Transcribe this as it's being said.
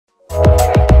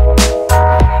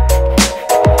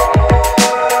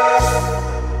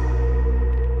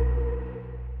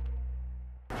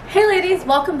guys,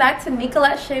 welcome back to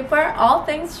Nicolette Shapewear, all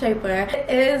things shapewear. It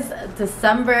is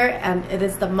December and it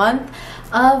is the month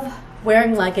of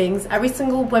wearing leggings. Every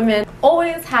single woman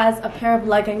always has a pair of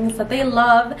leggings that they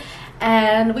love,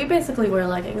 and we basically wear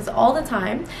leggings all the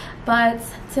time. But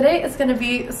today is going to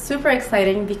be super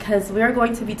exciting because we are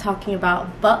going to be talking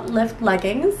about butt lift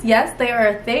leggings. Yes, they are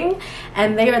a thing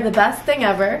and they are the best thing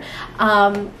ever.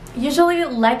 Usually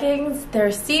leggings,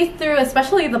 they're see-through,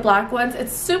 especially the black ones.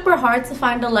 It's super hard to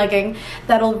find a legging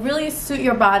that'll really suit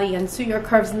your body and suit your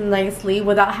curves nicely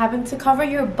without having to cover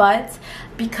your butt,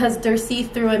 because they're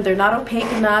see-through and they're not opaque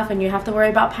enough and you have to worry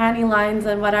about panty lines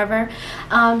and whatever.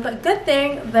 But good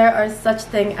thing there are such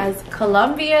thing as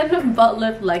Colombian butt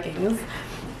lift leggings.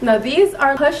 Now these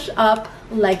are push-up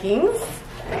leggings.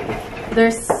 They're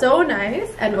so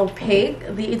nice and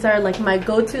opaque. These are like my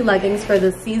go-to leggings for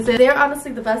this season. They're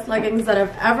honestly the best leggings that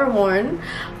I've ever worn.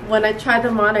 When I tried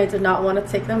them on, I did not want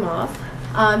to take them off.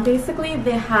 Basically,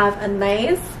 they have a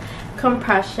nice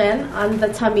compression on the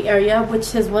tummy area,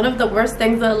 which is one of the worst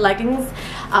things that leggings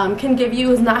can give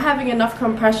you, is not having enough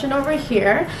compression over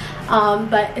here.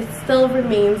 But it still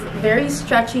remains very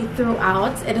stretchy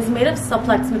throughout. It is made of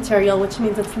supplex material, which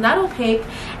means it's not opaque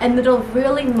and it'll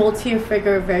really mold to your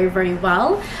figure very, very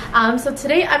well. So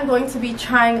today I'm going to be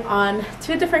trying on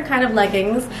two different kind of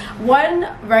leggings. One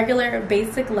regular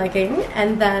basic legging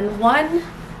and then one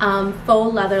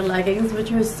faux leather leggings,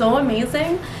 which are so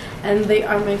amazing and they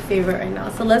are my favorite right now.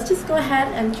 So let's just go ahead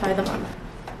and try them on.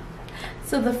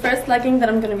 So the first legging that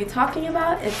I'm going to be talking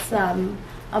about, it's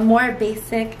a more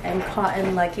basic and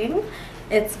cotton legging.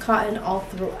 It's cotton all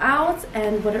throughout,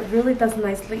 and what it really does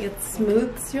nicely, it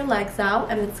smooths your legs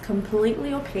out and it's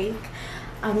completely opaque.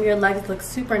 Your legs look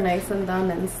super nice in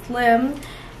them and slim,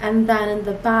 and then in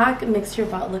the back it makes your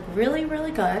butt look really,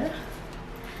 really good.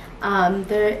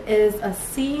 There is a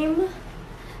seam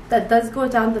that does go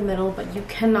down the middle, but you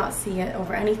cannot see it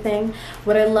over anything.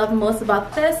 What I love most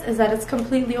about this is that it's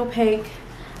completely opaque.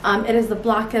 It is the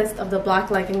blackest of the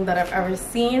black legging that I've ever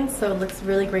seen, so it looks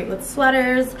really great with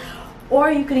sweaters, or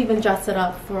you could even dress it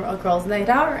up for a girl's night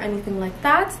out or anything like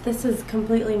that. This is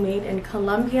completely made in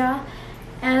Colombia,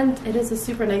 and it is a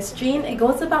super nice jean. It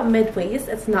goes about mid-waist.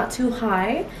 It's not too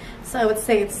high, so I would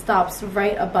say it stops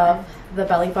right above the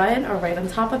belly button or right on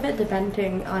top of it,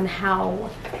 depending on how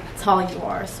tall you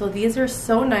are. So these are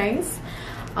so nice.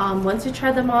 Once you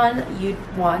try them on,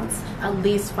 you'd want at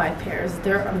least 5 pairs.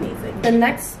 They're amazing. The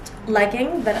next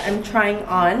legging that I'm trying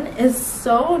on is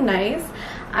so nice.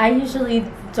 I usually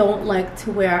don't like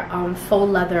to wear faux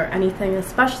leather or anything,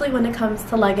 especially when it comes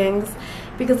to leggings,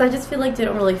 because I just feel like they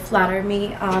don't really flatter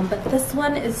me. But this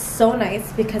one is so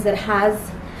nice because it has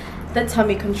the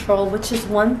tummy control, which is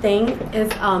one thing,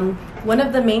 is one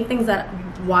of the main things that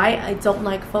why I don't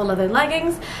like faux leather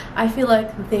leggings. I feel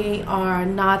like they are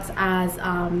not as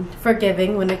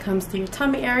forgiving when it comes to your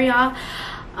tummy area.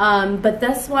 But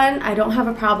this one I don't have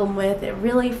a problem with. It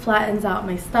really flattens out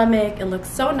my stomach. It looks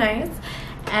so nice,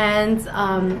 and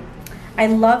I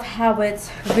love how it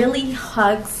really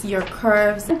hugs your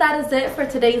curves. And that is it for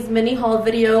today's mini haul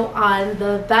video on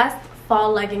the best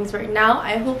fall leggings right now.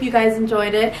 I hope you guys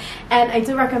enjoyed it, and I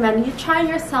do recommend you try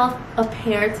yourself a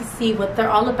pair to see what they're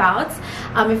all about.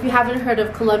 If you haven't heard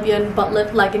of Colombian butt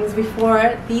lift leggings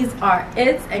before, these are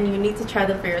it, and you need to try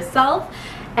them for yourself.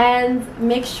 And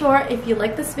make sure, if you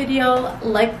like this video,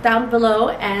 like down below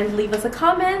and leave us a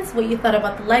comment what you thought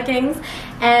about the leggings,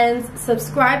 and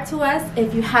subscribe to us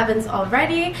if you haven't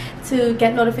already to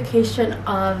get notification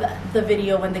of the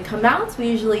video when they come out. We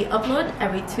usually upload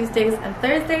every Tuesdays and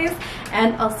Thursdays,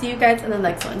 and I'll see you guys in the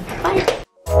next one. Bye!